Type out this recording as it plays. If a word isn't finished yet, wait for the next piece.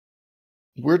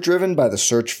We're driven by the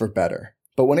search for better.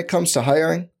 But when it comes to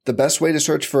hiring, the best way to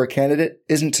search for a candidate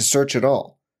isn't to search at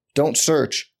all. Don't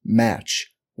search,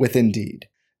 match with Indeed.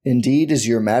 Indeed is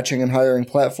your matching and hiring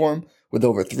platform with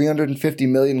over 350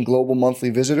 million global monthly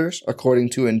visitors,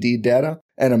 according to Indeed data,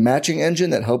 and a matching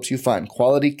engine that helps you find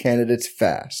quality candidates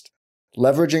fast.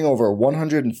 Leveraging over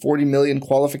 140 million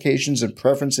qualifications and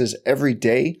preferences every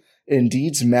day,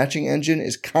 Indeed's matching engine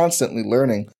is constantly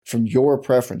learning from your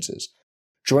preferences.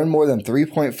 Join more than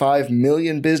 3.5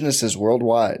 million businesses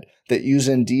worldwide that use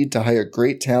Indeed to hire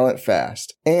great talent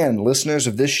fast. And listeners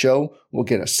of this show will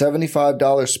get a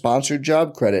 $75 sponsored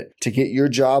job credit to get your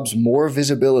jobs more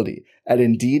visibility at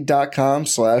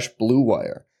Indeed.com/Blue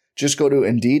Wire. Just go to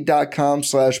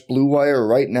Indeed.com/Blue Wire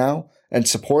right now and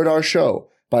support our show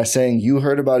by saying you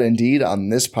heard about Indeed on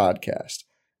this podcast.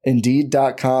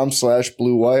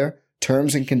 Indeed.com/Blue Wire.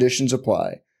 Terms and conditions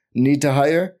apply. Need to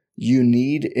hire? You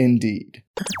need Indeed.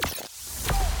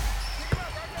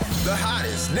 The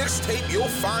hottest Knicks tape you'll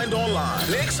find online.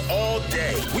 Knicks all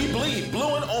day. We bleed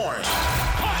blue and orange.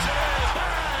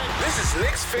 This is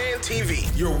Knicks Fan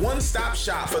TV, your one-stop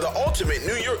shop for the ultimate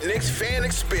New York Knicks fan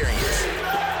experience.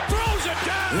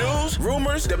 News,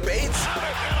 rumors, debates,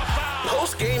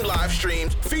 post-game live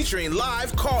streams featuring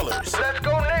live callers. Let's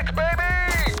go Knicks, baby!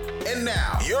 And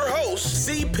now, your host,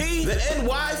 CP, the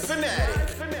NY Fanatic.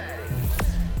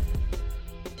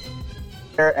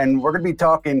 And we're going to be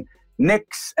talking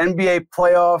Knicks, NBA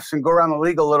playoffs, and go around the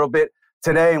league a little bit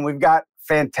today. And we've got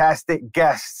fantastic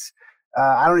guests.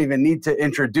 I don't even need to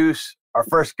introduce our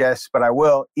first guest, but I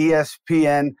will.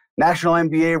 ESPN National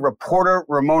NBA reporter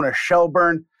Ramona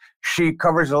Shelburne. She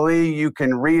covers the league. You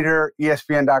can read her,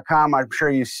 ESPN.com. I'm sure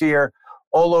you see her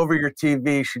all over your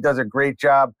TV. She does a great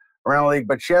job around the league,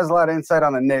 but she has a lot of insight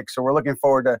on the Knicks. So we're looking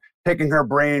forward to picking her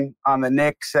brain on the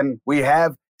Knicks. And we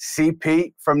have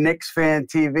CP from Knicks Fan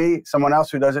TV, someone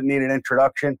else who doesn't need an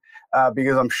introduction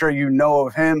because I'm sure you know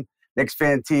of him. Knicks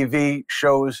Fan TV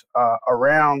shows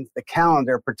around the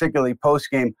calendar, particularly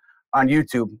postgame on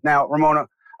YouTube. Now, Ramona,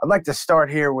 I'd like to start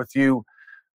here with you.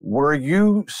 Were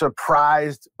you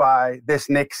surprised by this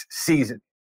Knicks season?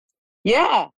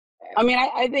 Yeah. I mean,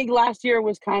 I think last year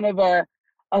was kind of a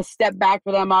step back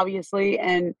for them, obviously,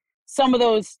 and some of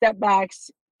those step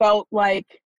backs felt like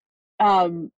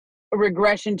a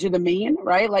regression to the mean,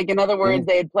 right? Like, in other words,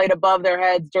 they had played above their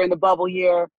heads during the bubble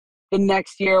year. The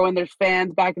next year, when there's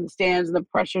fans back in the stands and the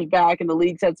pressure's back and the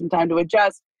league's had some time to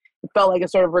adjust, it felt like a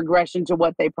sort of regression to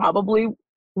what they probably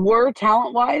were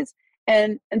talent-wise.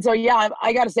 And so, yeah,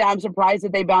 I got to say, I'm surprised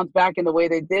that they bounced back in the way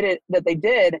they did it, that they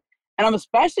did. And I'm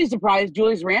especially surprised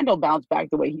Julius Randle bounced back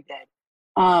the way he did.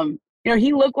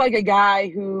 He looked like a guy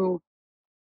who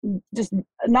just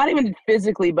not even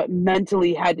physically, but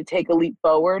mentally had to take a leap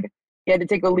forward. He had to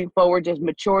take a leap forward just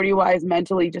maturity-wise,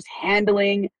 mentally, just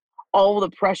handling all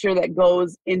the pressure that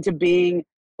goes into being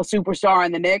a superstar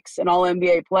in the Knicks, an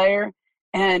all-NBA player.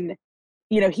 And,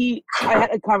 I had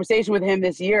a conversation with him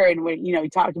this year, and when, he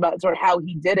talked about sort of how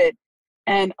he did it.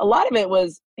 And a lot of it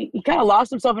was he kind of lost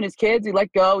himself in his kids. He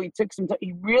let go. He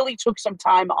really took some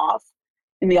time off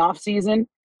in the off season,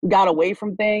 got away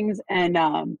from things, and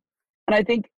I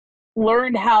think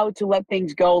learned how to let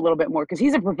things go a little bit more, because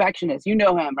he's a perfectionist. You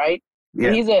know him, right?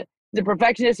 Yeah. He's a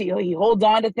perfectionist. He holds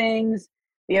on to things.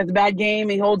 He has a bad game.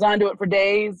 He holds on to it for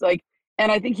days.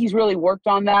 And I think he's really worked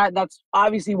on that. That's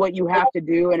obviously what you have to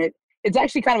do. And it's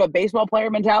actually kind of a baseball player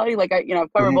mentality. I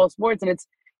cover both sports, and it's,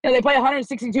 they play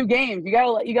 162 games. You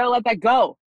gotta let that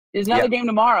go. There's another game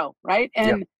tomorrow, right?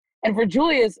 And for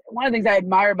Julius, one of the things I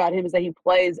admire about him is that he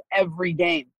plays every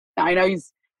game. Now, I know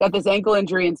he's got this ankle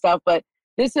injury and stuff, but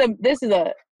there's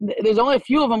only a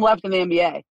few of them left in the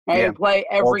NBA, right? Yeah. They play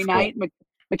every night.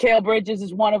 Mikal Bridges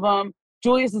is one of them.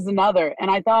 Julius is another.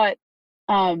 And I thought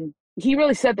he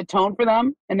really set the tone for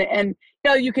them. And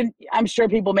I'm sure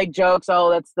people make jokes. Oh,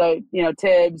 that's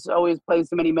Tibbs always plays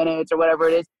too many minutes or whatever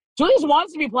it is. Julius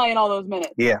wants to be playing all those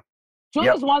minutes. Yeah.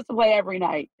 Julius wants to play every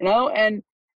night, and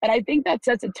I think that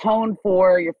sets a tone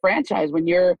for your franchise when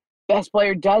your best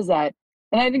player does that.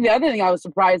 And I think the other thing I was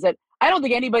surprised that I don't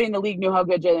think anybody in the league knew how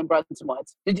good Jalen Brunson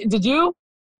was. Did you?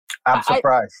 I'm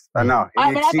surprised. I know.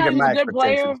 I thought he was a good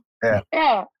player.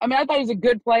 Yeah. I thought he was a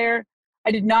good player.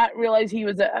 I did not realize he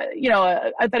was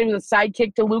I thought he was a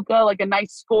sidekick to Luka, like a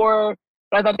nice scorer,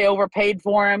 but I thought they overpaid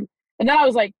for him. And then I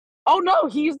was like, oh no,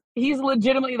 he's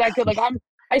legitimately that good.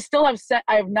 I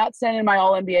have not sent in my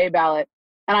All-NBA ballot,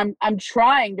 and I'm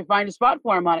trying to find a spot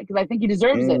for him on it because I think he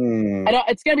deserves it. I know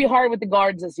it's going to be hard with the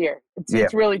guards this year.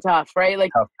 It's really tough, right?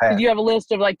 You have a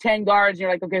list of 10 guards, and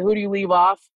you're like, okay, who do you leave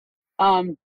off?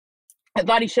 I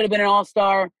thought he should have been an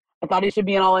All-Star. I thought he should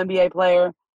be an All-NBA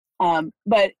player.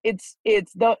 But it's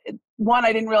the one,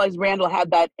 I didn't realize Randall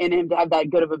had that in him to have that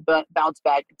good of a bounce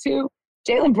back. Two,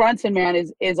 Jalen Brunson, man,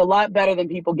 is a lot better than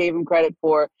people gave him credit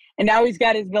for. And now he's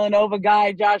got his Villanova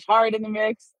guy, Josh Hart, in the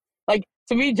mix. Like,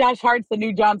 to me, Josh Hart's the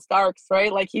new John Starks,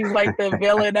 right? Like, he's like the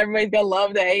villain everybody's going to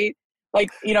love to hate, like,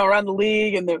 around the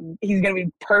league, and he's going to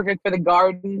be perfect for the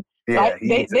Garden. Yeah,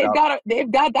 they've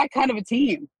got that kind of a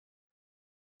team.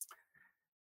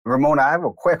 Ramona, I have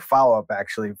a quick follow-up,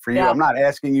 actually, for you. Yeah. I'm not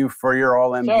asking you for your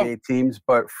all-NBA teams,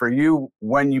 but for you,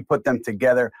 when you put them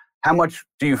together, how much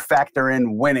do you factor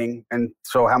in winning? And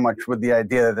so how much would the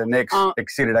idea that the Knicks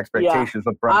exceeded expectations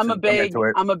with Brunson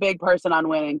I'm a big person on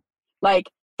winning. Like,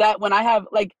 that when I have,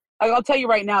 like, I'll tell you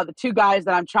right now, the two guys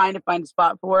that I'm trying to find a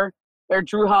spot for, they're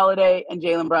Drew Holiday and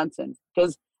Jalen Brunson.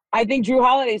 Because I think Drew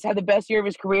Holiday's had the best year of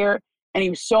his career, and he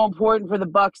was so important for the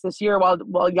Bucks this year while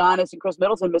Giannis and Chris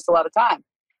Middleton missed a lot of time.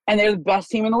 And they're the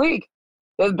best team in the league.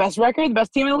 They're the best record, the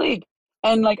best team in the league.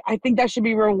 And, like, I think that should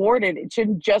be rewarded. It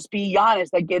shouldn't just be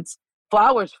Giannis that gets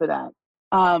flowers for that.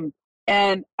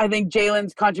 And I think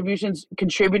Jalen's contributions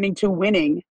contributing to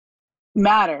winning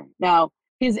matter. Now,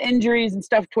 his injuries and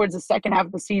stuff towards the second half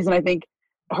of the season, I think,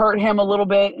 hurt him a little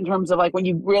bit in terms of, like, when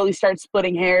you really start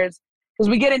splitting hairs. Because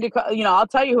we get into, I'll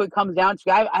tell you who it comes down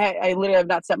to. I literally have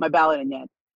not set my ballot in yet.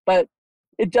 But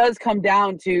it does come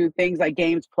down to things like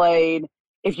games played,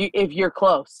 if you're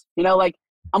close. Like,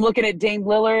 I'm looking at Dame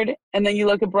Lillard, and then you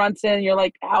look at Brunson, you're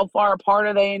like, how far apart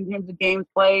are they in terms of games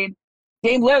played?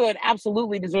 Dame Lillard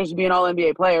absolutely deserves to be an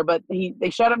All-NBA player, but they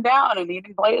shut him down, and he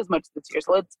didn't play as much this year.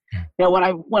 So let's,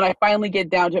 when I finally get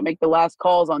down to it, make the last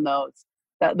calls on those,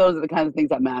 those are the kinds of things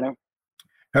that matter.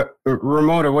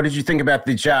 Ramona, what did you think about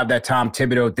the job that Tom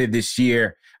Thibodeau did this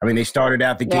year? I mean, they started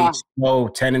out the gate slow,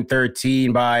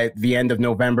 10-13 by the end of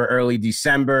November, early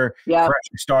December. Yeah.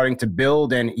 Pressure starting to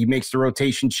build, and he makes the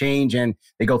rotation change, and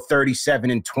they go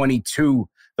 37-22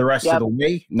 the rest of the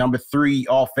way. Number 3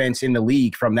 offense in the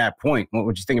league from that point. What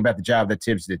would you think about the job that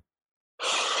Tibbs did?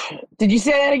 Did you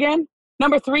say that again?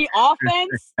 Number 3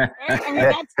 offense? Right? I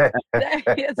mean,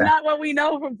 it's not what we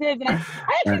know from Tibbs. And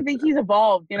I actually think he's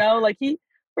evolved, like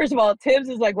first of all, Tibbs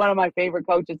is like one of my favorite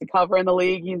coaches to cover in the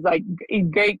league. He's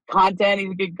great content. He's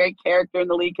a great character in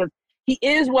the league because he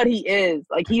is what he is.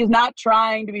 Like, he's not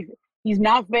trying to be, he's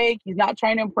not fake. He's not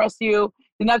trying to impress you.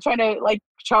 He's not trying to, like,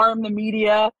 charm the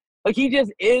media. Like, he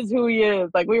just is who he is.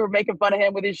 Like, we were making fun of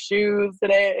him with his shoes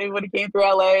today when he came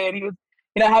through LA, and he was,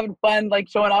 having fun, like,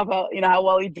 showing off how, how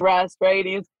well he dressed, right?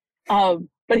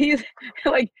 But he's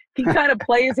like, he kind of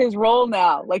plays his role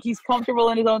now. Like, he's comfortable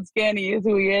in his own skin. He is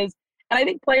who he is. And I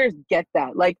think players get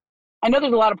that. Like, I know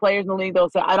there's a lot of players in the league that'll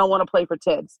say, I don't want to play for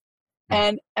Tibbs.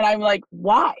 And I'm like,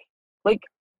 why? Like,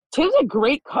 Tibbs is a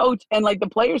great coach, and, like, the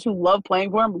players who love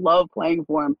playing for him love playing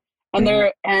for him. And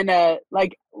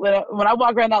like, when I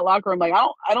walk around that locker room, like,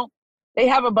 I don't they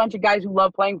have a bunch of guys who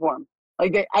love playing for him.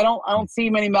 Like, I don't see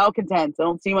many malcontents. I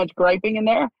don't see much griping in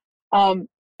there. And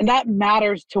that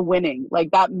matters to winning. Like,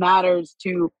 that matters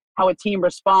to how a team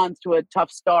responds to a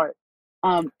tough start.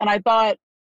 And I thought,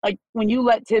 like, when you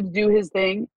let Tibbs do his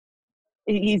thing,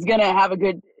 he's going to have a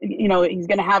good, he's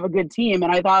going to have a good team.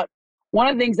 And I thought one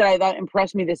of the things that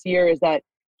impressed me this year is that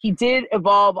he did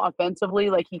evolve offensively.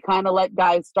 Like, he kind of let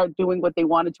guys start doing what they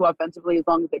wanted to offensively as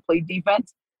long as they played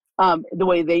defense the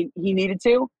way he needed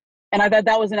to. And I thought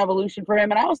that was an evolution for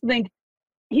him. And I also think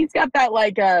he's got that,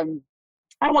 like, I don't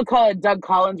want to call it Doug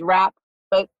Collins rap,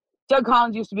 but Doug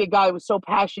Collins used to be a guy who was so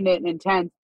passionate and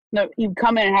intense. He'd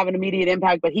come in and have an immediate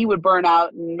impact, but he would burn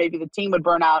out, and maybe the team would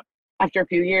burn out after a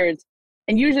few years.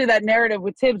 And usually that narrative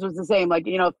with Tibbs was the same. Like,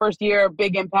 first year,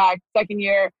 big impact. Second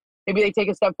year, maybe they take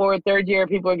a step forward. Third year,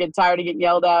 people are getting tired of getting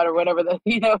yelled at or whatever,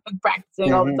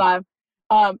 practicing all the time.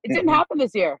 It didn't happen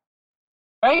this year,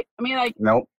 right? I mean, like,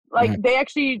 nope. Like,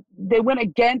 they went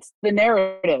against the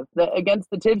narrative, against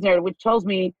the Tibbs narrative, which tells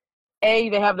me, A,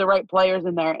 they have the right players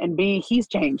in there, and B, he's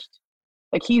changed.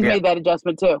 Like, he's made that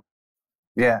adjustment too.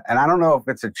 Yeah, and I don't know if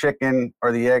it's a chicken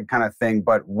or the egg kind of thing,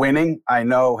 but winning, I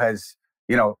know, has,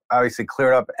 obviously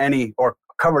cleared up any or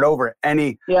covered over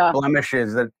any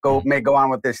blemishes that may go on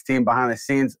with this team behind the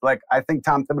scenes. Like, I think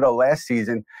Tom Thibodeau last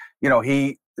season,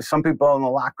 some people in the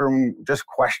locker room just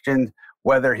questioned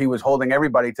whether he was holding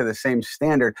everybody to the same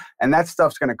standard. And that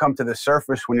stuff's going to come to the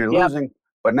surface when you're losing.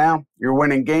 But now you're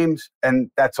winning games,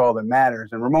 and that's all that matters.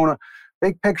 And Ramona,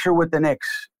 big picture with the Knicks,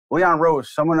 Leon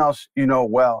Rose, someone else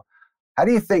well. How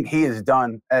do you think he has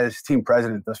done as team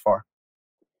president thus far?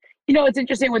 It's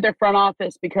interesting with their front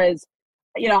office because,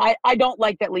 I don't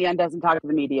like that Leon doesn't talk to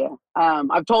the media.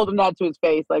 I've told him that to his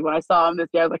face. Like, when I saw him this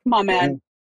year, I was like, come on, man.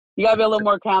 You got to be a little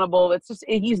more accountable. It's just,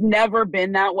 he's never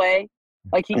been that way.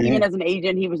 Like even as an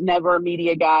agent, he was never a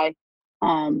media guy.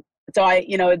 So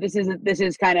this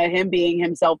is kind of him being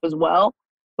himself as well.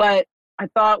 But I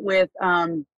thought with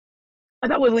Leon,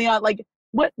 like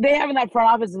what they have in that front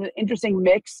office is an interesting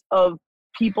mix of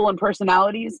people and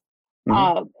personalities.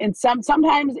 And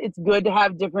sometimes it's good to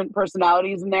have different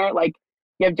personalities in there. Like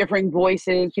you have different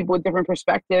voices, people with different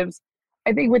perspectives.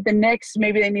 I think with the Knicks,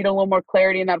 maybe they need a little more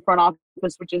clarity in that front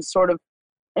office, which is sort of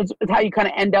it's how you kind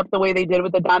of end up the way they did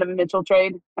with the Donovan Mitchell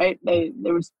trade, right?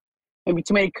 There was maybe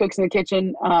too many cooks in the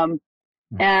kitchen,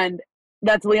 and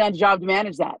that's Leon's job to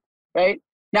manage that, right?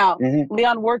 Now,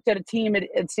 Leon worked at a team at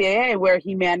CAA where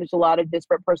he managed a lot of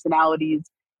disparate personalities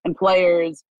and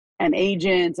players and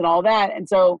agents and all that, and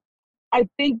so I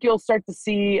think you'll start to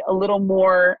see a little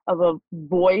more of a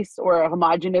voice or a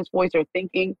homogenous voice or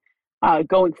thinking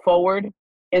going forward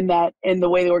in the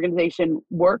way the organization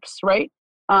works, right?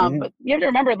 But you have to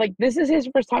remember, like, this is his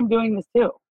first time doing this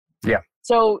too. Yeah.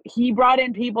 So he brought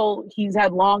in people he's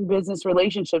had long business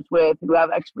relationships with who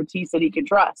have expertise that he can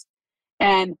trust.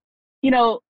 And,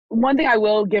 one thing I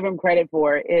will give him credit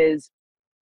for is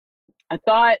I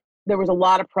thought there was a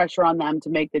lot of pressure on them to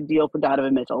make the deal for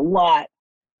Donovan Mitchell, a lot.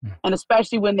 And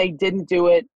especially when they didn't do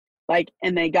it,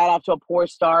 and they got off to a poor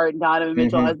start, and Donovan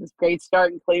Mitchell has this great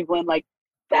start in Cleveland,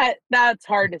 that's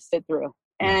hard to sit through.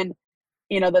 And,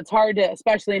 that's hard to,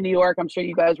 especially in New York. I'm sure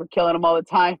you guys were killing him all the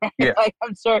time. Right? Yeah.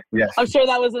 I'm sure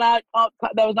that was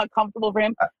not comfortable for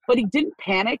him, but he didn't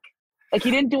panic. Like,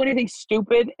 he didn't do anything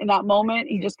stupid in that moment.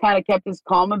 He just kind of kept his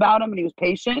calm about him, and he was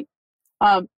patient.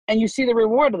 And you see the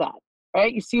reward of that,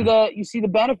 right? You see the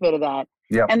benefit of that.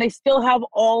 Yeah. And they still have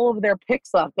all of their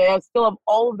picks left. Still have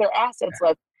all of their assets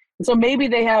left. And so maybe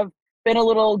they have been a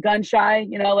little gun shy.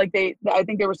 I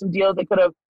think there were some deals they could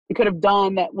have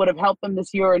done that would have helped them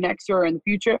this year or next year or in the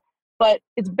future. But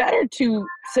it's better to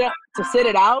sit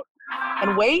it out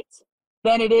and wait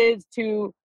than it is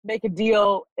to make a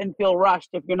deal and feel rushed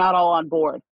if you're not all on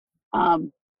board.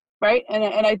 Right?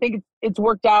 And I think it's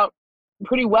worked out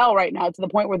pretty well right now to the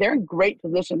point where they're in great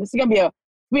position. This is going to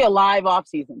be a live off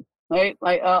season, right?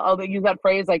 Like I'll use that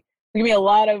phrase. Like there's going to be a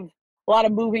lot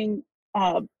of moving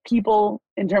people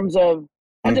in terms of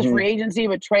not just free agency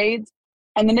but trades.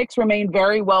 And the Knicks remain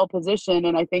very well positioned,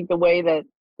 and I think the way that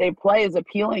they play is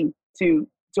appealing to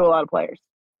a lot of players.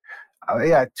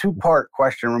 Two-part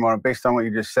question, Ramona, based on what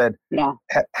you just said. Yeah.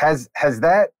 Has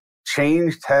that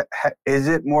changed? Is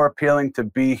it more appealing to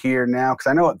be here now? Because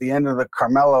I know at the end of the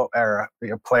Carmelo era,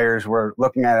 the players were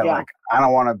looking at it like, I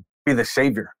don't want to be the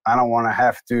savior. I don't want to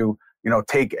have to,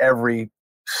 take every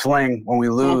sling when we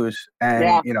lose.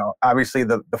 And, obviously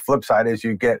the flip side is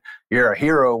you're a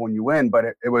hero when you win, but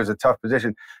it was a tough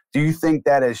position. Do you think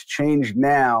that has changed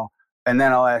now? And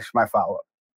then I'll ask my follow-up.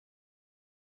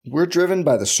 We're driven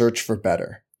by the search for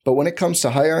better. But when it comes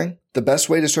to hiring, the best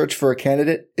way to search for a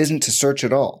candidate isn't to search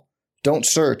at all. Don't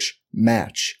search,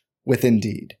 match with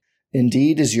Indeed.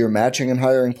 Indeed is your matching and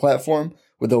hiring platform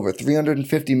with over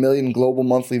 350 million global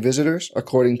monthly visitors,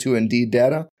 according to Indeed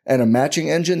data, and a matching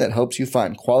engine that helps you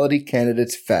find quality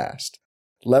candidates fast.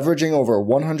 Leveraging over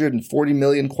 140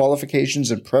 million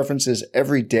qualifications and preferences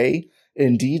every day,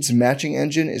 Indeed's matching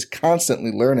engine is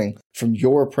constantly learning from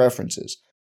your preferences.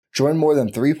 Join more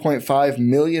than 3.5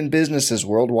 million businesses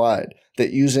worldwide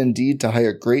that use Indeed to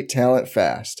hire great talent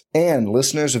fast. And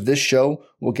listeners of this show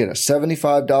will get a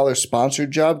 $75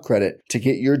 sponsored job credit to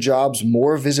get your jobs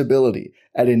more visibility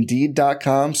at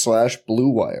Indeed.com/Blue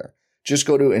Wire. Just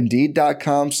go to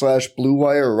Indeed.com/Blue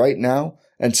Wire right now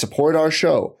and support our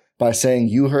show by saying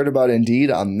you heard about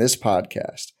Indeed on this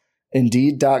podcast.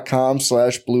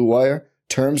 Indeed.com/Blue Wire.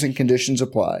 Terms and conditions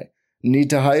apply. Need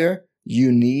to hire?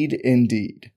 You need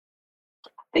Indeed. I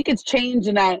think it's changed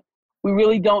in that we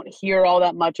really don't hear all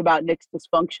that much about Knicks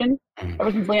dysfunction.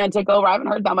 Ever since Leon took over, I haven't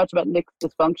heard that much about Knicks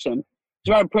dysfunction.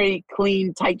 He's run a pretty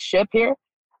clean, tight ship here.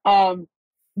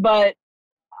 But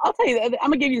I'll tell you, I'm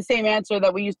going to give you the same answer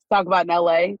that we used to talk about in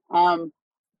L.A.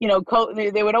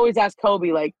 They would always ask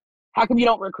Kobe, like, how come you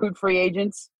don't recruit free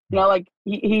agents?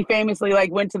 He famously,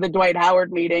 went to the Dwight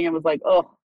Howard meeting and was like, oh,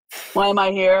 why am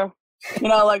I here?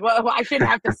 I shouldn't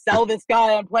have to sell this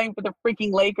guy. I'm playing for the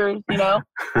freaking Lakers,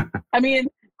 I mean,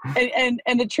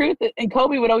 and the truth, and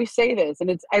Kobe would always say this,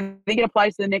 and I think it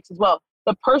applies to the Knicks as well.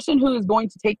 The person who is going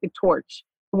to take the torch,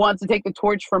 who wants to take the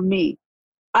torch from me,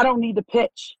 I don't need to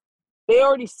pitch. They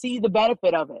already see the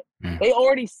benefit of it. They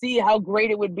already see how great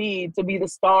it would be to be the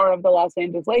star of the Los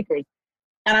Angeles Lakers.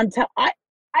 And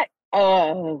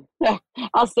I'll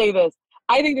say this.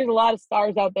 I think there's a lot of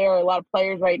stars out there, a lot of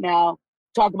players right now,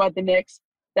 talk about the Knicks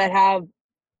that have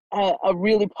a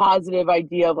really positive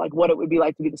idea of what it would be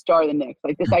like to be the star of the Knicks.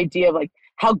 Like this idea of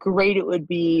how great it would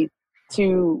be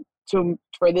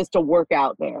for this to work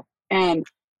out there. And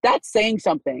that's saying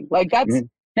something. Like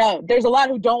now there's a lot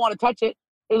who don't want to touch it.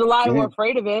 There's a lot who are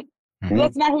afraid of it. But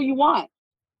that's not who you want.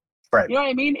 Right. You know what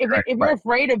I mean? If you're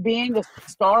afraid of being the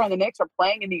star on the Knicks or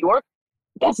playing in New York,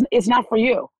 it's not for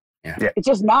you. Yeah. It's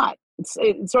just not.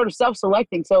 It's sort of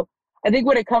self-selecting. So I think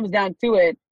when it comes down to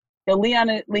it, Leon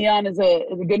is a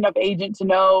good enough agent to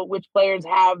know which players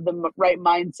have the right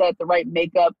mindset, the right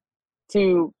makeup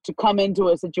to come into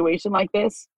a situation like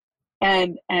this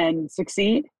and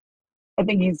succeed. I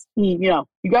think you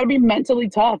got to be mentally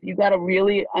tough. You got to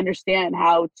really understand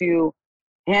how to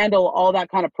handle all that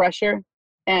kind of pressure.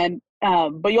 And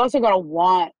but you also got to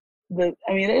want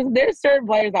there's certain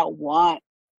players that want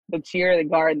the cheer of the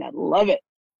Garden, that love it,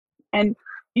 and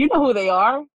you know who they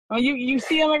are. I mean, you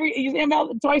see them out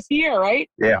twice a year, right?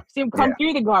 Yeah. You see them come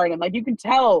through the Garden. Like, you can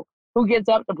tell who gets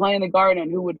up to play in the Garden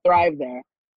and who would thrive there,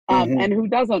 and who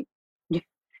doesn't.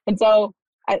 And so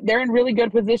they're in really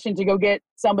good position to go get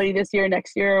somebody this year,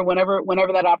 next year, whenever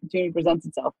that opportunity presents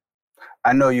itself.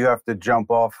 I know you have to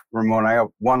jump off, Ramona. I have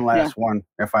one last one,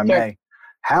 if I may.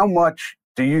 How much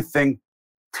do you think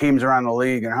teams around the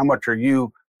league, and how much are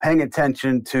you paying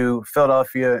attention to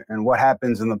Philadelphia and what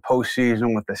happens in the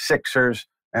postseason with the Sixers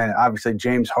and obviously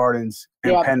James Harden's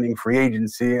impending free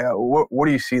agency? What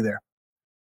do you see there?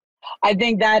 I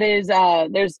think that is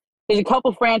there's a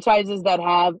couple franchises that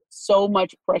have so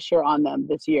much pressure on them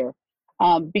this year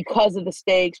because of the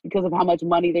stakes, because of how much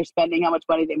money they're spending, how much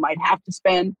money they might have to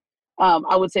spend.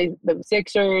 I would say the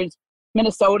Sixers.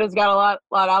 Minnesota's got a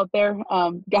lot out there.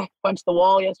 Got punched the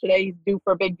wall yesterday. He's due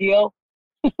for a big deal.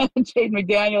 Chase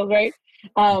McDaniels, right?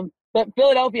 But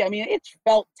Philadelphia, I mean, it's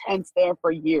felt tense there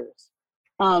for years.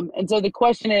 And so the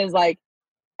question is, like,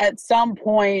 at some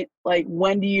point, like,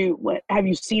 when have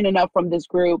you seen enough from this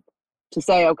group to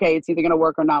say, okay, it's either going to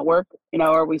work or not work? You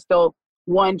know, are we still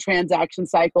one transaction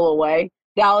cycle away?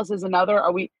 Dallas is another.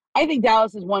 I think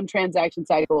Dallas is one transaction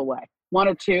cycle away, one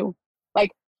or two.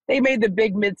 Like, they made the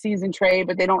big midseason trade,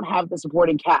 but they don't have the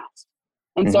supporting cast.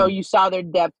 And so you saw their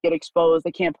depth get exposed.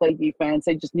 They can't play defense.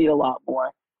 They just need a lot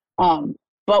more.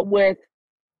 But with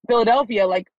Philadelphia,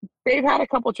 like, they've had a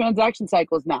couple transaction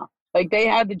cycles now. Like, they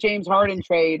had the James Harden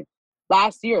trade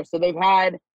last year. So they've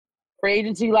had free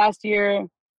agency last year.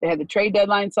 They had the trade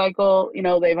deadline cycle. You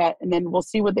know, and then we'll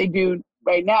see what they do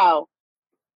right now.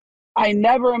 I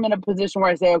never am in a position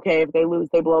where I say, okay, if they lose,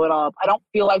 they blow it all up. I don't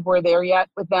feel like we're there yet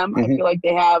with them. I feel like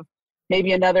they have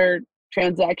maybe another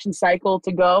transaction cycle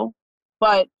to go.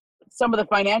 But some of the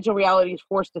financial realities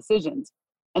force decisions.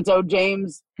 And so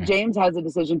James has a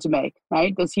decision to make,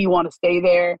 right? Does he want to stay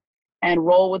there and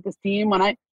roll with this team?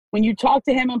 When you talk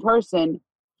to him in person,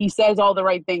 he says all the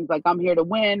right things. Like, I'm here to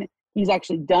win. He's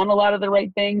actually done a lot of the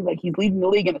right things. Like, he's leading the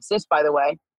league in assists, by the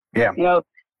way. Yeah.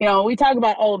 You know, we talk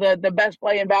about, the best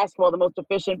play in basketball, the most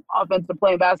efficient offensive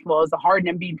play in basketball is the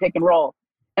Harden Embiid pick and roll.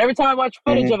 And every time I watch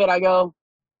footage of it, I go,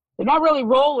 they're not really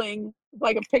rolling. It's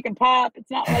like a pick and pop.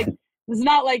 It's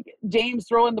not like James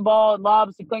throwing the ball and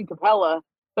lobs to Clint Capella,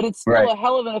 but it's still a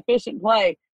hell of an efficient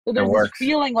play. So there's this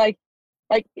feeling like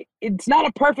it's not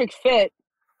a perfect fit,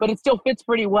 but it still fits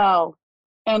pretty well.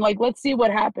 And, like, let's see what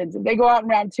happens. If they go out in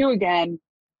round 2 again,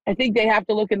 I think they have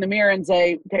to look in the mirror and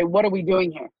say, okay, what are we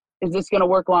doing here? Is this going to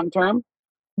work long term?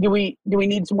 Do we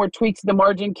need some more tweaks at the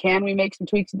margin? Can we make some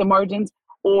tweaks at the margins?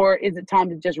 Or is it time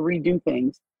to just redo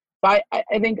things? But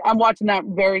I think I'm watching that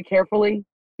very carefully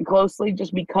and closely,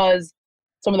 just because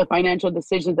some of the financial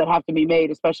decisions that have to be made,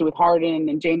 especially with Harden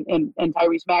and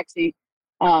Tyrese Maxey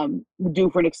due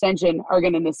for an extension, are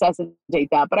going to necessitate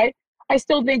that. But I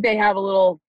still think they have a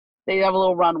little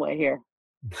runway here.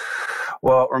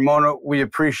 Well, Ramona, we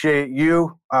appreciate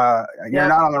you. You're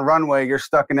not on the runway. You're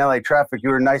stuck in LA traffic.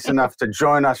 You were nice enough to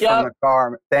join us from the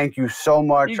car. Thank you so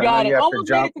much. You got it.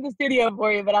 Almost made it to the studio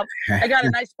for you, but I got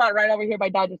a nice spot right over here by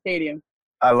Dodger Stadium.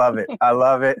 I love it. I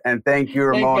love it. And thank you,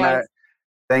 Ramona. Thanks,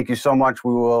 thank you so much.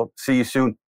 We will see you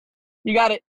soon. You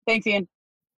got it. Thanks, Ian.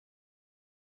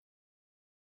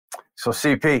 So,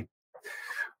 CP,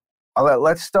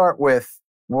 let's start with,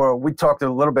 well, we talked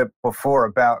a little bit before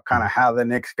about kind of how the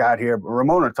Knicks got here, but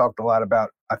Ramona talked a lot about,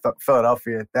 I thought,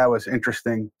 Philadelphia. That was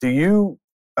interesting.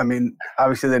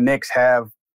 Obviously the Knicks have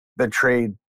the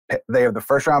trade. They have the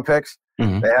first-round picks.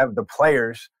 They have the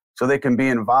players, so they can be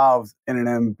involved in an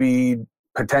Embiid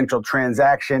potential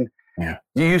transaction. Yeah.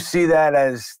 Do you see that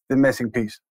as the missing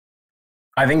piece?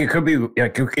 I think it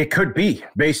could be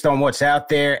based on what's out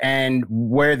there and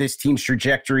where this team's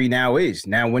trajectory now is.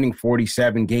 Now winning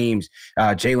 47 games,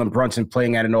 Jalen Brunson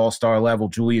playing at an all-star level,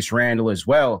 Julius Randle as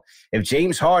well. If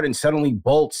James Harden suddenly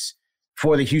bolts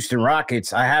for the Houston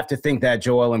Rockets, I have to think that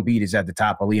Joel Embiid is at the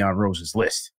top of Leon Rose's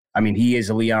list. I mean, he is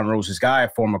a Leon Rose's guy, a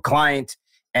former client.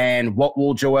 And what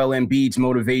will Joel Embiid's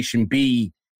motivation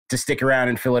be to stick around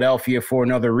in Philadelphia for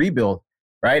another rebuild,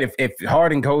 right? If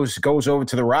Harden goes over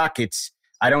to the Rockets,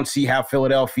 I don't see how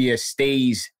Philadelphia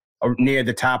stays near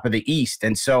the top of the East.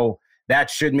 And so that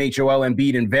should make Joel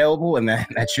Embiid available, and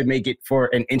that should make it for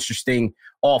an interesting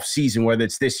offseason, whether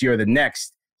it's this year or the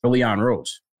next, for Leon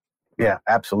Rose. Yeah,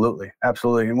 absolutely.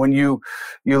 Absolutely. And when you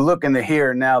look in the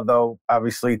here and now, though,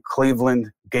 obviously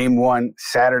Cleveland, game 1,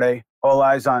 Saturday, all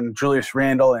eyes on Julius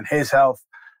Randle and his health.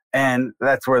 And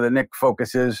that's where the Knicks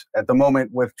focus is at the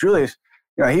moment with Julius.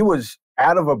 You know, he was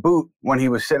out of a boot when he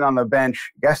was sitting on the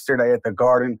bench yesterday at the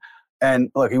Garden. And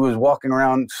look, he was walking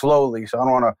around slowly, so I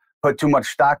don't want to put too much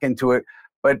stock into it.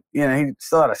 But, you know, he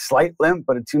still had a slight limp,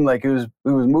 but it seemed like he was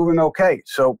moving okay.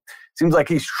 So it seems like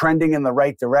he's trending in the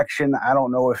right direction. I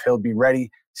don't know if he'll be ready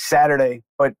Saturday.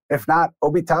 But if not,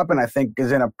 Obi Toppin, I think,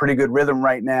 is in a pretty good rhythm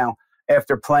right now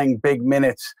after playing big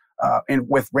minutes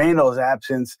with Randall's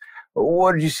absence.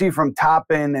 What did you see from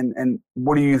Toppin, and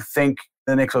what do you think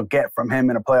the Knicks will get from him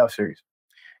in a playoff series?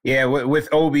 Yeah, with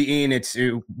Obi in, it's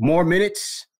more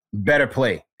minutes, better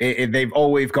play. They've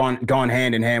always gone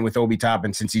hand in hand with Obi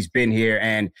Toppin since he's been here.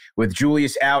 And with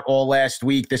Julius out all last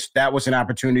week, that was an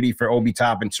opportunity for Obi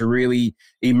Toppin to really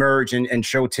emerge and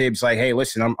show Tibbs, like, hey,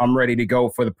 listen, I'm ready to go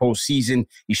for the postseason.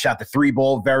 He shot the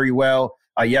 3-ball very well.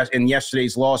 In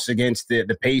yesterday's loss against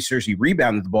the Pacers, he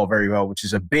rebounded the ball very well, which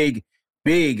is a big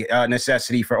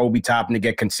necessity for Obi Toppin to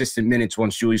get consistent minutes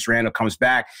once Julius Randle comes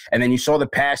back. And then you saw the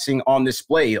passing on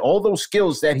display. All those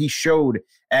skills that he showed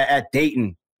at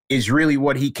Dayton is really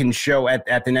what he can show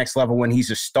at the next level when he's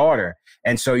a starter.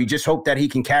 And so you just hope that he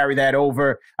can carry that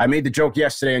over. I made the joke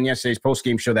yesterday on yesterday's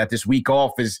postgame show that this week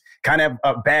off is kind of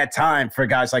a bad time for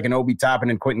guys like an Obi Toppin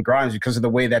and Quentin Grimes because of the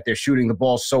way that they're shooting the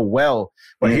ball so well.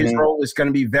 But his role is going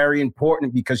to be very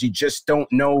important because you just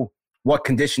don't know what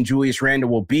condition Julius Randle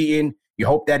will be in. You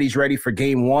hope that he's ready for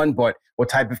game 1, but what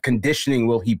type of conditioning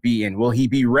will he be in? Will he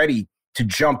be ready to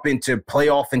jump into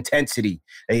playoff intensity?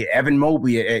 Evan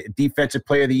Mobley, a defensive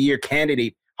player of the year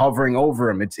candidate, hovering over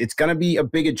him. It's going to be a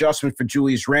big adjustment for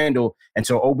Julius Randle. And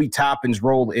so Obi Toppin's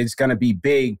role is going to be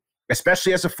big,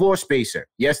 especially as a floor spacer.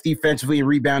 Yes, defensively and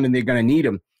rebounding, they're going to need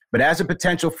him. But as a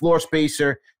potential floor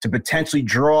spacer to potentially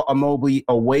draw a Mobley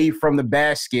away from the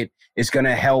basket is going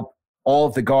to help all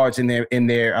of the guards in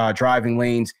their driving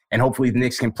lanes. And hopefully the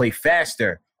Knicks can play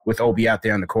faster with Obi out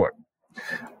there on the court.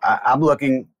 I'm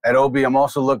looking at Obi. I'm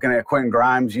also looking at Quentin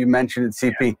Grimes. You mentioned it,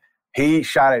 CP. He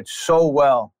shot it so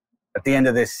well at the end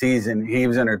of this season. He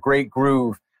was in a great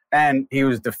groove, and he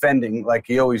was defending like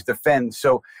he always defends.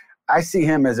 So I see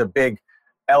him as a big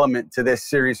element to this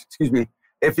series,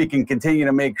 if he can continue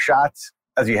to make shots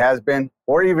as he has been,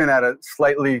 or even at a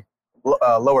slightly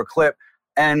lower clip,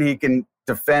 and he can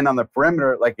defend on the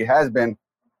perimeter like he has been.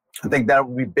 I think that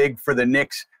would be big for the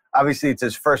Knicks. Obviously, it's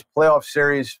his first playoff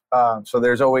series, so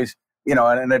there's always,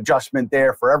 an adjustment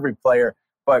there for every player.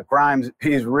 But Grimes,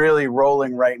 he's really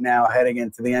rolling right now heading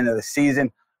into the end of the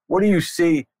season. What do you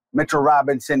see Mitchell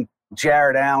Robinson,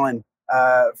 Jared Allen,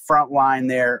 front line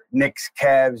there,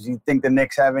 Knicks-Cavs? You think the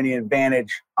Knicks have any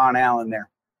advantage on Allen there?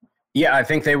 Yeah, I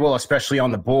think they will, especially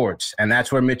on the boards. And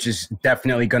that's where Mitch is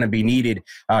definitely going to be needed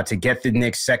to get the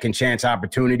Knicks second chance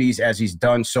opportunities, as he's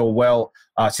done so well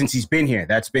since he's been here.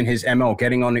 That's been his MO,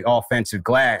 getting on the offensive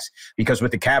glass. Because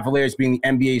with the Cavaliers being the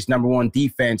NBA's #1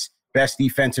 defense, best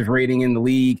defensive rating in the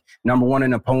league, #1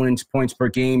 in opponents' points per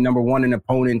game, #1 in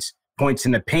opponents' points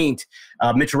in the paint,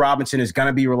 Mitchell Robinson is going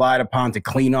to be relied upon to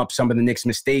clean up some of the Knicks'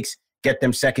 mistakes, get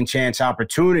them second chance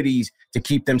opportunities to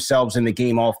keep themselves in the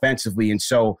game offensively. And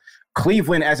so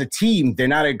Cleveland as a team, they're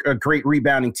not a great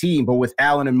rebounding team, but with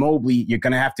Allen and Mobley, you're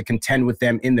going to have to contend with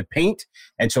them in the paint.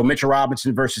 And so Mitchell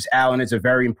Robinson versus Allen is a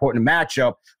very important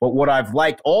matchup. But what I've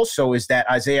liked also is that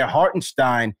Isaiah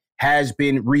Hartenstein has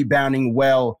been rebounding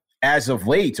well as of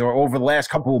late, or over the last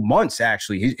couple of months,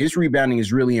 actually. His rebounding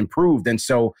has really improved. And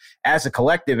so as a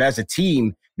collective, as a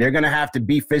team, they're going to have to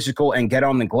be physical and get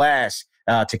on the glass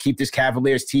to keep this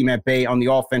Cavaliers team at bay on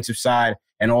the offensive side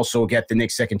and also get the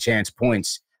Knicks second chance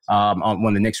points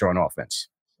when the Knicks are on offense.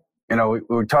 We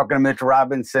were talking to Mitchell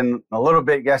Robinson a little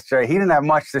bit yesterday. He didn't have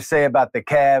much to say about the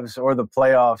Cavs or the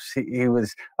playoffs. He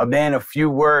was a man of few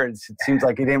words. It seems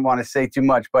like he didn't want to say too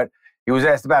much, but he was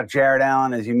asked about Jared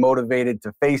Allen. Is he motivated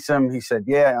to face him? He said,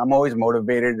 yeah, I'm always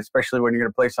motivated, especially when you're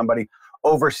going to play somebody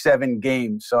over 7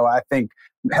 games. So I think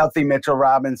healthy Mitchell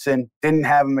Robinson, didn't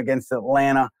have him against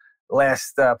Atlanta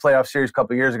last playoff series a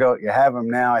couple of years ago. You have him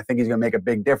now. I think he's going to make a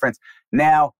big difference.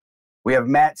 Now, we have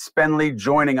Matt Spenley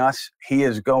joining us. He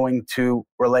is going to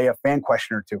relay a fan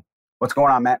question or two. What's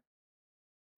going on, Matt?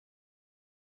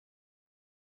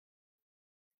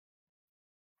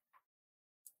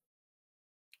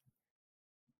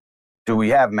 Do we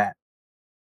have Matt?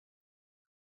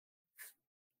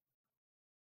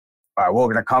 All right, we're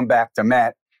going to come back to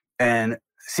Matt. And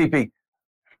CP,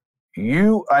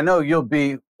 I know you'll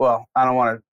be, well, I don't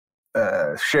want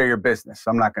to share your business.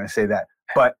 I'm not going to say that.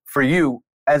 But for you,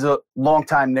 as a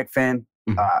longtime Knicks fan,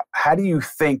 how do you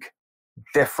think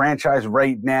the franchise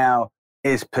right now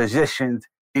is positioned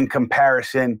in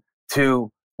comparison to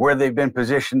where they've been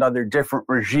positioned under different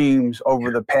regimes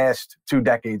over the past 2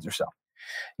 decades or so?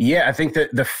 Yeah, I think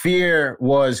that the fear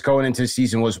was going into the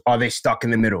season was, are they stuck in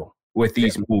the middle with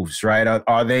these moves, right?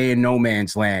 Are they in no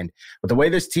man's land? But the way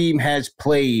this team has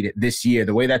played this year,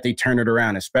 the way that they turned it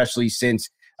around, especially since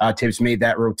Tibbs made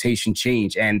that rotation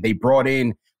change and they brought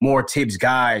in more Tibbs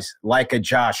guys like a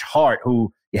Josh Hart,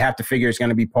 who you have to figure is going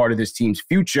to be part of this team's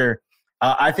future.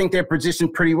 I think they're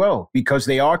positioned pretty well because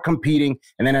they are competing.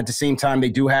 And then at the same time, they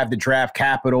do have the draft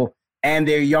capital and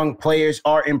their young players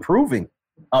are improving.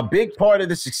 A big part of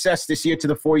the success this year to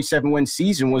the 47-win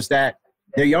season was that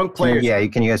their young players.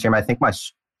 Can you guys hear me? I think my.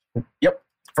 Yep.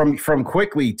 From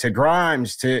Quickly to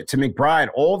Grimes to McBride,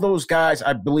 all those guys,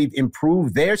 I believe,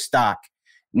 improved their stock,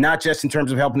 not just in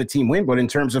terms of helping the team win, but in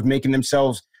terms of making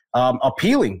themselves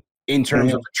appealing in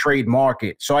terms of the trade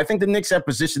market. So I think the Knicks have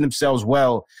positioned themselves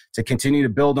well to continue to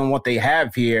build on what they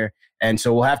have here. And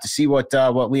so we'll have to see what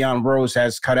Leon Rose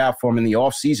has cut out for him in the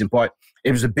offseason. But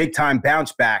it was a big-time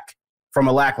bounce back from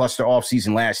a lackluster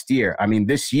offseason last year. I mean,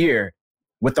 this year,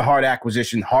 with the Hart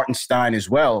acquisition, Hartenstein as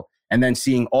well, and then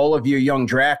seeing all of your young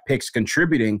draft picks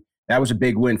contributing, that was a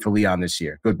big win for Leon this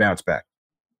year. Good bounce back.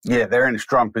 Yeah, they're in a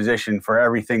strong position for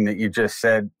everything that you just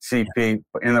said, CP,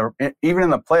 even in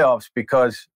the playoffs,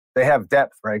 because they have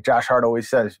depth, right? Josh Hart always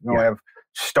says, we have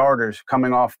starters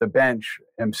coming off the bench,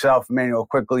 himself, Emmanuel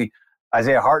Quickly,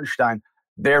 Isaiah Hartenstein.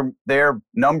 Their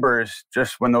numbers,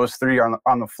 just when those three are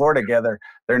on the floor together,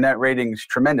 their net rating is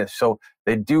tremendous. So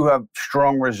they do have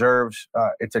strong reserves.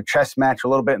 It's a chess match a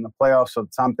little bit in the playoffs, so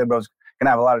Tom Thibodeau's going to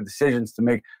have a lot of decisions to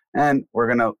make. And we're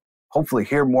going to hopefully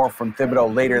hear more from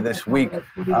Thibodeau later this week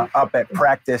up at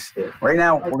practice. Right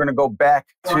now, we're going to go back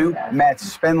to Matt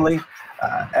Spenley,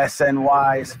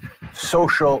 SNY's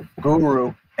social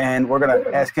guru, and we're going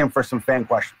to ask him for some fan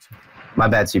questions. My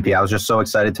bad, CP. I was just so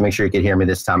excited to make sure you could hear me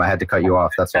this time. I had to cut you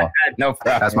off. That's all. No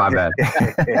problem. That's my bad.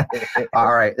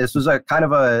 All right. This was I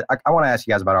want to ask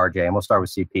you guys about RJ, and we'll start with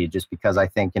CP just because I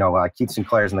think, Keith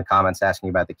Sinclair's in the comments asking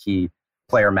about the key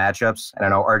player matchups. And I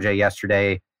know RJ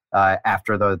yesterday,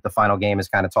 after the final game, is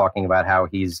kind of talking about how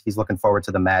he's looking forward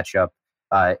to the matchup,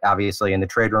 obviously, in the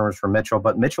trade rumors for Mitchell.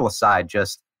 But Mitchell aside,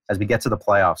 just as we get to the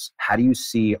playoffs, how do you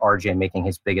see RJ making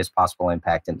his biggest possible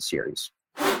impact in the series?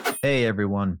 Hey,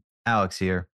 everyone. Alex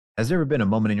here. Has there ever been a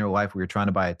moment in your life where you're trying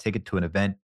to buy a ticket to an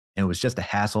event and it was just a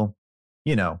hassle?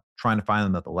 Trying to find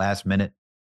them at the last minute,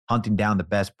 hunting down the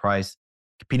best price,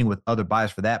 competing with other buyers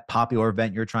for that popular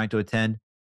event you're trying to attend.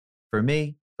 For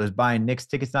me, it was buying Knicks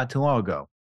tickets not too long ago.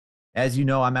 As you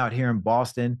know, I'm out here in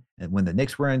Boston, and when the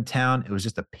Knicks were in town, it was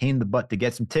just a pain in the butt to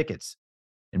get some tickets.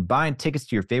 And buying tickets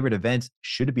to your favorite events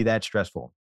shouldn't be that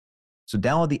stressful. So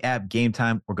download the app Game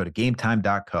Time or go to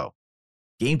gametime.co.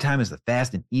 Game Time is the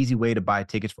fast and easy way to buy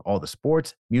tickets for all the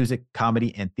sports, music,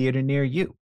 comedy, and theater near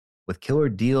you. With killer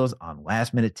deals on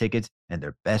last-minute tickets and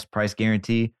their best price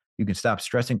guarantee, you can stop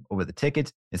stressing over the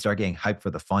tickets and start getting hyped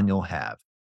for the fun you'll have.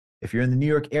 If you're in the New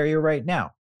York area right now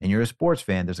and you're a sports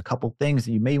fan, there's a couple things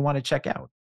that you may want to check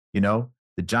out.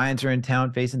 The Giants are in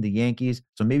town facing the Yankees,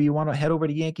 so maybe you want to head over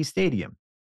to Yankee Stadium.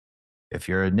 If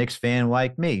you're a Knicks fan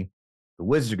like me, the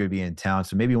Wizards are going to be in town,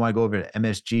 so maybe you want to go over to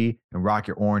MSG and rock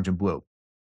your orange and blue.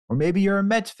 Or maybe you're a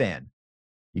Mets fan.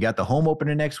 You got the home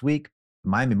opener next week. The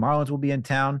Miami Marlins will be in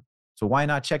town, so why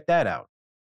not check that out?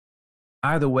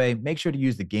 Either way, make sure to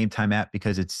use the Game Time app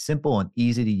because it's simple and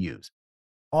easy to use.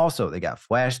 Also, they got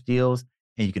flash deals,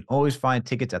 and you can always find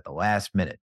tickets at the last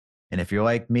minute. And if you're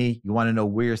like me, you want to know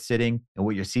where you're sitting and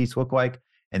what your seats look like,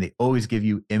 and they always give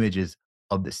you images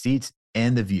of the seats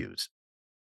and the views.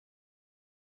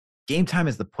 Game Time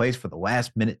is the place for the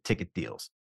last-minute ticket deals.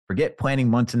 Forget planning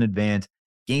months in advance.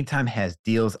 Game Time has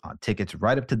deals on tickets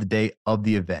right up to the day of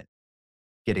the event.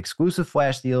 Get exclusive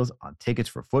flash deals on tickets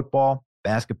for football,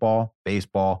 basketball,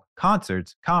 baseball,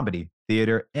 concerts, comedy,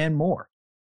 theater, and more.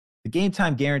 The Game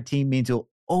Time guarantee means you'll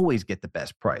always get the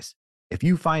best price. If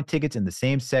you find tickets in the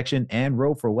same section and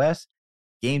row for less,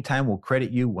 Game Time will credit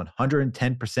you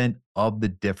 110% of the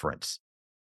difference.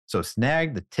 So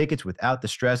snag the tickets without the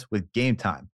stress with Game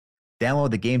Time.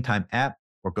 Download the Game Time app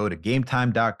or go to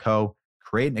gametime.co,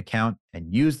 create an account,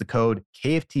 and use the code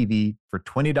KFTV for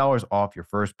 $20 off your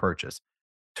first purchase.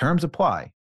 Terms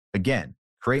apply. Again,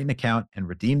 create an account and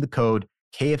redeem the code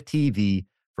KFTV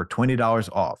for $20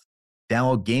 off.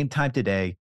 Download Game Time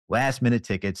today. Last-minute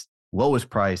tickets, lowest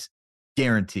price,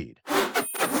 guaranteed.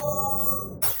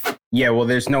 Yeah, well,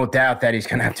 there's no doubt that he's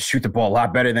going to have to shoot the ball a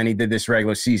lot better than he did this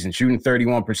regular season. Shooting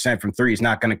 31% from three is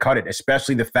not going to cut it,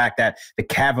 especially the fact that the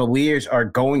Cavaliers are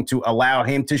going to allow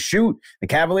him to shoot. The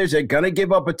Cavaliers are going to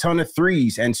give up a ton of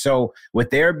threes. And so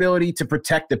with their ability to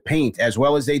protect the paint, as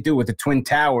well as they do with the Twin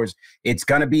Towers, it's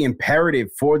going to be imperative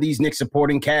for these Knicks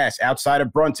supporting cast outside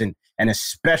of Brunson, and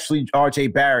especially R.J.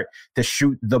 Barrett, to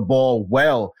shoot the ball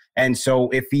well. And so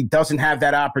if he doesn't have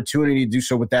that opportunity to do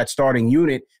so with that starting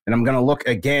unit, then I'm going to look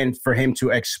again for him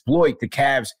to exploit the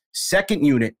Cavs' second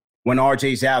unit when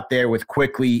RJ's out there with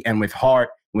Quickly and with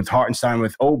Hartenstein,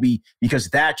 with Obi, because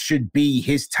that should be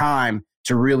his time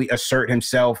to really assert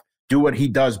himself, do what he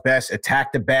does best,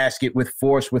 attack the basket with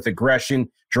force, with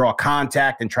aggression, draw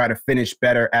contact, and try to finish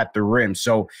better at the rim.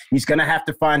 So he's going to have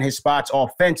to find his spots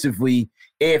offensively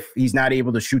if he's not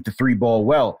able to shoot the three ball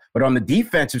well. But on the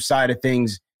defensive side of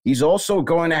things, he's also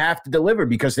going to have to deliver,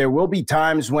 because there will be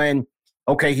times when,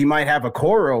 okay, he might have a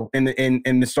Coro in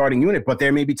the starting unit, but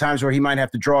there may be times where he might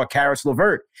have to draw a Karis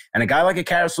LeVert. And a guy like a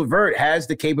Karis LeVert has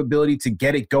the capability to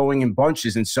get it going in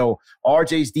bunches. And so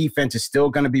RJ's defense is still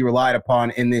going to be relied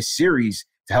upon in this series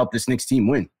to help this Knicks team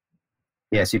win.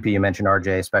 Yeah, CP, you mentioned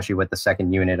RJ, especially with the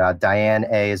second unit. Diane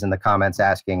A is in the comments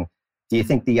asking, do you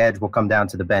think the edge will come down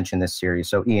to the bench in this series?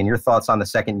 So, Ian, your thoughts on the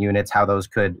second units, how those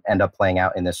could end up playing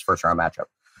out in this first-round matchup?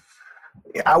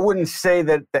 I wouldn't say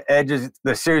that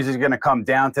the series is going to come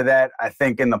down to that. I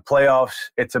think in the playoffs,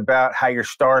 it's about how your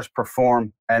stars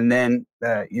perform, and then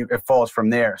it falls from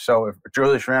there. So if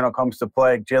Julius Randle comes to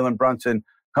play, Jalen Brunson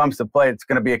comes to play, it's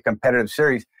going to be a competitive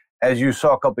series. As you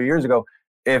saw a couple of years ago,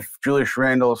 if Julius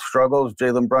Randle struggles,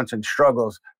 Jalen Brunson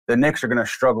struggles, the Knicks are going to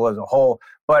struggle as a whole.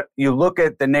 But you look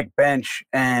at the Knicks bench,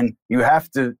 and you have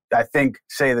to, I think,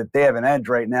 say that they have an edge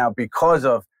right now because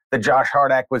of the Josh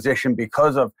Hart acquisition,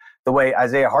 because of the way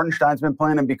Isaiah Hartenstein's been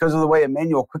playing, and because of the way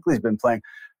Emmanuel Quickley's been playing.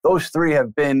 Those three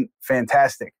have been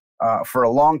fantastic for a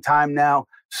long time now.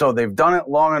 So they've done it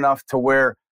long enough to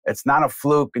where it's not a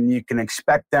fluke, and you can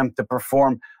expect them to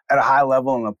perform at a high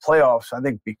level in the playoffs. I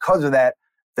think because of that,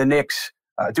 the Knicks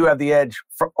do have the edge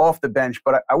off the bench.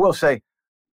 But I will say,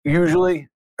 usually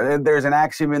there's an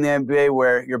axiom in the NBA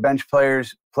where your bench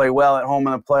players play well at home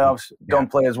in the playoffs,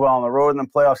 don't play as well on the road in the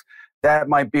playoffs. That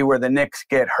might be where the Knicks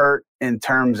get hurt in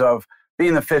terms of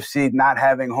being the fifth seed, not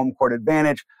having home court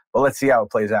advantage. But let's see how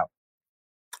it plays out.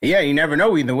 Yeah, you never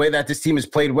know. In the way that this team has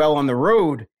played well on the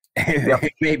road,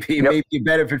 it may be a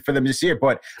benefit for them this year.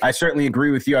 But I certainly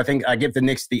agree with you. I think I give the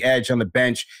Knicks the edge on the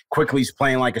bench. Quickly's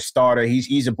playing like a starter.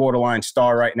 He's a borderline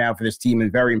star right now for this team in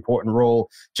a very important role.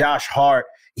 Josh Hart,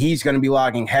 he's going to be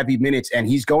logging heavy minutes, and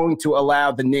he's going to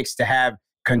allow the Knicks to have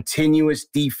continuous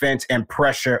defense and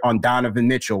pressure on Donovan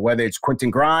Mitchell, whether it's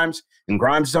Quentin Grimes, and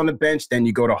Grimes is on the bench, then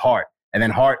you go to Hart. And then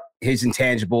Hart, his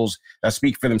intangibles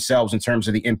speak for themselves in terms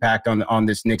of the impact on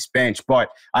this Knicks bench. But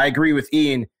I agree with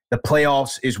Ian. The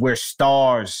playoffs is where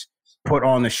stars put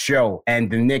on the show, and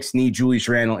the Knicks need Julius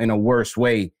Randle in a worse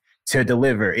way to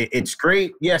deliver. It's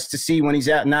great, yes, to see when he's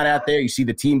not out there. You see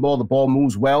the team ball, the ball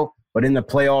moves well, but in the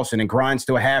playoffs and it grinds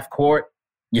to a half court,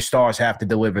 your stars have to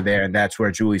deliver there, and that's where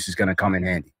Julius is going to come in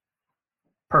handy.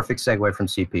 Perfect segue from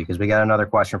CP, because we got another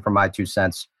question from my 2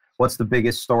 cents. What's the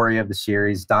biggest story of the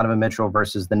series? Donovan Mitchell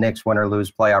versus the Knicks, win or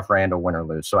lose, playoff Randle, win or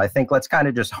lose. So I think let's kind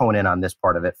of just hone in on this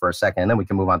part of it for a second, and then we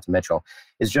can move on to Mitchell.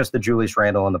 It's just the Julius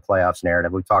Randle in the playoffs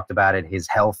narrative. We talked about it. His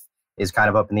health is kind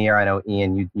of up in the air. I know,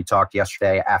 Ian, you talked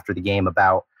yesterday after the game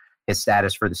about his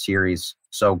status for the series.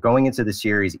 So going into the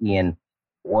series, Ian,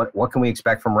 what can we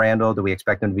expect from Randle? Do we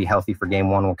expect him to be healthy for game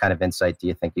one? What kind of insight do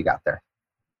you think you got there?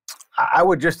 I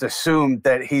would just assume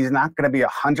that he's not going to be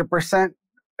 100%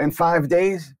 in 5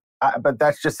 days, but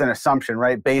that's just an assumption,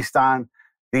 right? Based on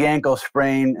the ankle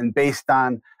sprain and based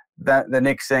on the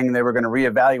Knicks saying they were going to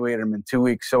reevaluate him in 2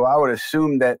 weeks. So I would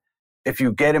assume that if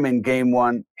you get him in game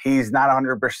one, he's not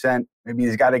 100%. Maybe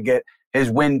he's got to get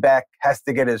his wind back, has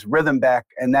to get his rhythm back,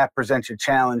 and that presents a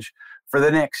challenge for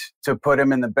the Knicks to put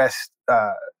him in the best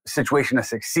situation to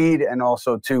succeed, and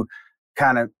also to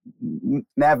kind of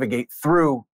navigate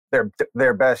through their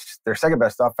second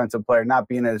best offensive player not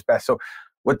being at his best. So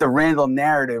with the Randle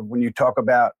narrative, when you talk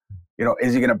about,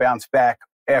 is he going to bounce back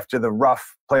after the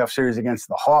rough playoff series against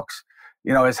the Hawks?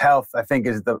 His health, I think,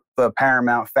 is the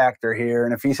paramount factor here.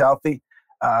 And if he's healthy,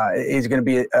 he's going to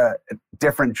be a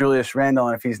different Julius Randle.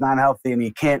 And if he's not healthy and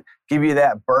he can't give you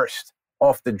that burst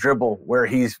off the dribble where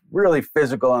he's really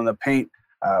physical in the paint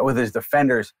with his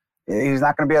defenders, he's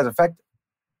not going to be as effective.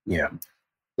 Yeah.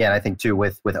 Yeah, and I think, too,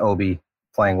 with Obi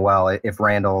playing well, if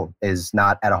Randle is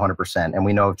not at 100%, and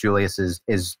we know if Julius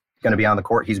is going to be on the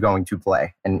court, he's going to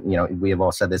play. And, we have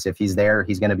all said this, if he's there,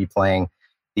 he's going to be playing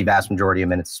the vast majority of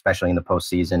minutes, especially in the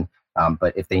postseason.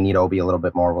 But if they need Obi a little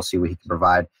bit more, we'll see what he can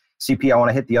provide. CP, I want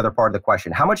to hit the other part of the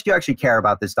question. How much do you actually care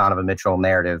about this Donovan Mitchell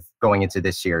narrative going into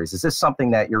this series? Is this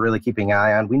something that you're really keeping an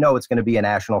eye on? We know it's going to be a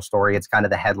national story. It's kind of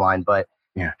the headline, but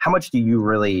how much do you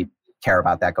really care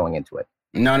about that going into it?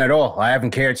 None at all. I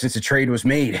haven't cared since the trade was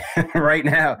made. Right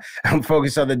now, I'm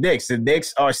focused on the Knicks. The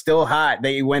Knicks are still hot.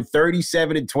 They went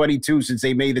 37-22 since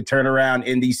they made the turnaround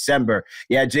in December.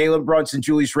 Yeah, Jalen Brunson,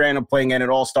 Julius Randle playing at an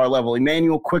all-star level.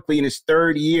 Emmanuel Quickly in his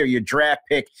third year, your draft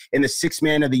pick in the sixth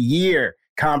man of the year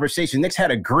conversation. Knicks had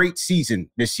a great season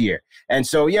this year. And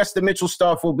so, yes, the Mitchell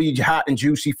stuff will be hot and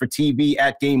juicy for TV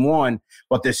at game one.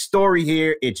 But the story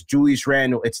here, it's Julius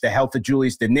Randle. It's the health of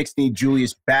Julius. The Knicks need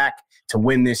Julius back to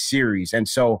win this series. And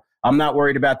so I'm not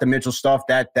worried about the Mitchell stuff.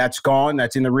 That's gone.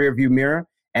 That's in the rearview mirror.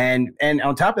 And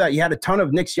on top of that, you had a ton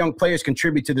of Knicks young players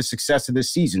contribute to the success of this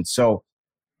season. So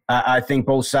I think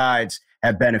both sides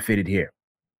have benefited here.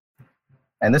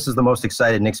 And this is the most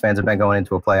excited Knicks fans have been going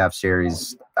into a playoff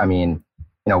series. I mean,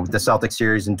 the Celtics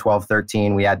series in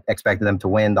 12-13, we had expected them to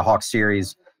win. The Hawks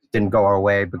series didn't go our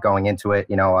way, but going into it,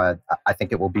 I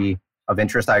think it will be of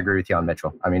interest. I agree with you on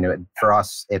Mitchell. I mean, for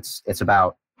us, it's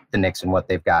about the Knicks and what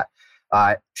they've got.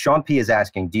 Sean P is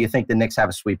asking, do you think the Knicks have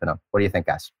a sweep in them? What do you think,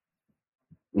 guys?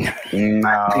 No,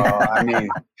 I mean,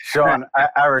 Sean,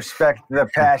 I respect the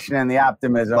passion and the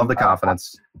optimism. Love the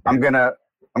confidence. I'm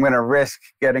gonna risk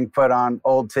getting put on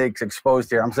old takes exposed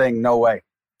here. I'm saying no way.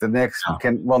 The Knicks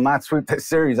can not sweep this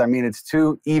series. I mean, it's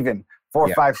too even. 4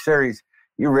 or 5 series.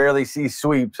 You rarely see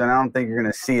sweeps, and I don't think you're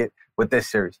going to see it with this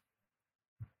series.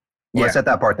 Let's set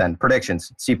that part then.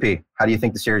 Predictions. CP, how do you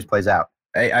think the series plays out?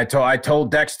 Hey, I told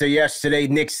Dexter yesterday,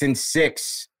 Knicks in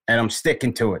 6, and I'm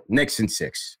sticking to it. Knicks in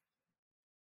 6.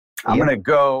 I'm going to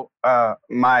go,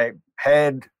 my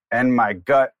head and my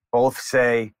gut both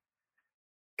say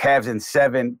Cavs in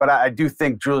 7, but I do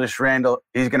think Julius Randle,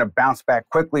 he's going to bounce back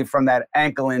quickly from that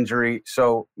ankle injury.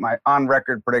 So my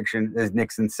on-record prediction is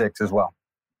Knicks in 6 as well.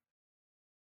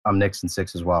 I'm Knicks in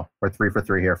 6 as well. We're 3 for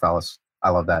 3 here, fellas.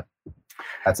 I love that.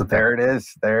 That's the thing.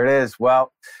 There it is.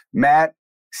 Well, Matt,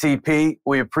 CP,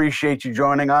 we appreciate you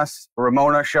joining us.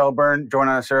 Ramona Shelburne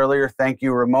joining us earlier. Thank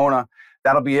you, Ramona.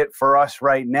 That'll be it for us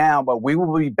right now, but we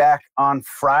will be back on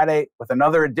Friday with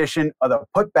another edition of the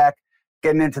Putback,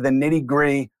 getting into the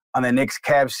nitty-gritty on the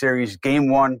Knicks-Cavs series,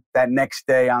 Game 1, that next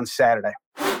day on Saturday.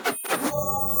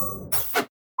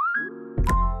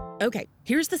 Okay,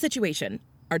 here's the situation.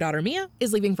 Our daughter Mia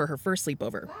is leaving for her first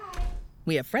sleepover.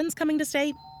 We have friends coming to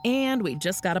stay, and we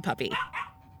just got a puppy.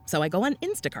 So I go on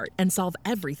Instacart and solve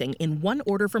everything in one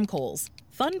order from Kohl's.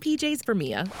 Fun PJs for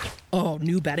Mia,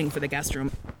 new bedding for the guest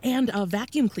room, and a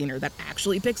vacuum cleaner that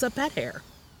actually picks up pet hair.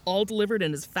 All delivered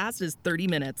in as fast as 30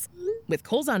 minutes. With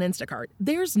Kohl's on Instacart,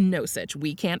 there's no such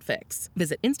we can't fix.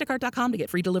 Visit instacart.com to get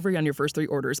free delivery on your first 3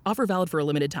 orders. Offer valid for a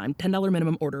limited time. $10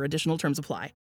 minimum order. Additional terms apply.